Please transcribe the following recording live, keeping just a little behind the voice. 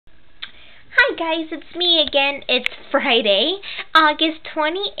guys, it's me again. It's Friday, August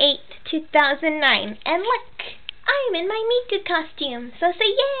 28th, 2009. And look, I'm in my Miku costume, so say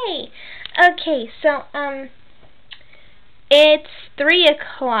yay! Okay, so, it's 3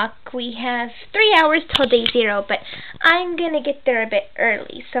 o'clock. We have 3 hours till day 0, but I'm gonna get there a bit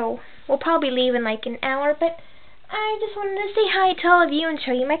early, so we'll probably leave in like an hour, but I just wanted to say hi to all of you and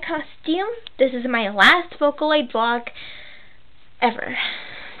show you my costume. This is my last Vocaloid vlog ever.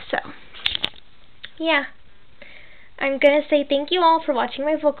 So, yeah. I'm going to say thank you all for watching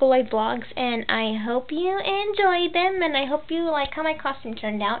my Vocaloid vlogs, and I hope you enjoyed them, and I hope you like how my costume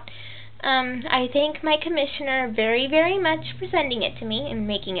turned out. I thank my commissioner very, very much for sending it to me and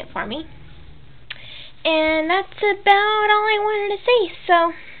making it for me. And that's about all I wanted to say,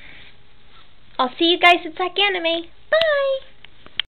 so I'll see you guys at Sac Anime. Bye!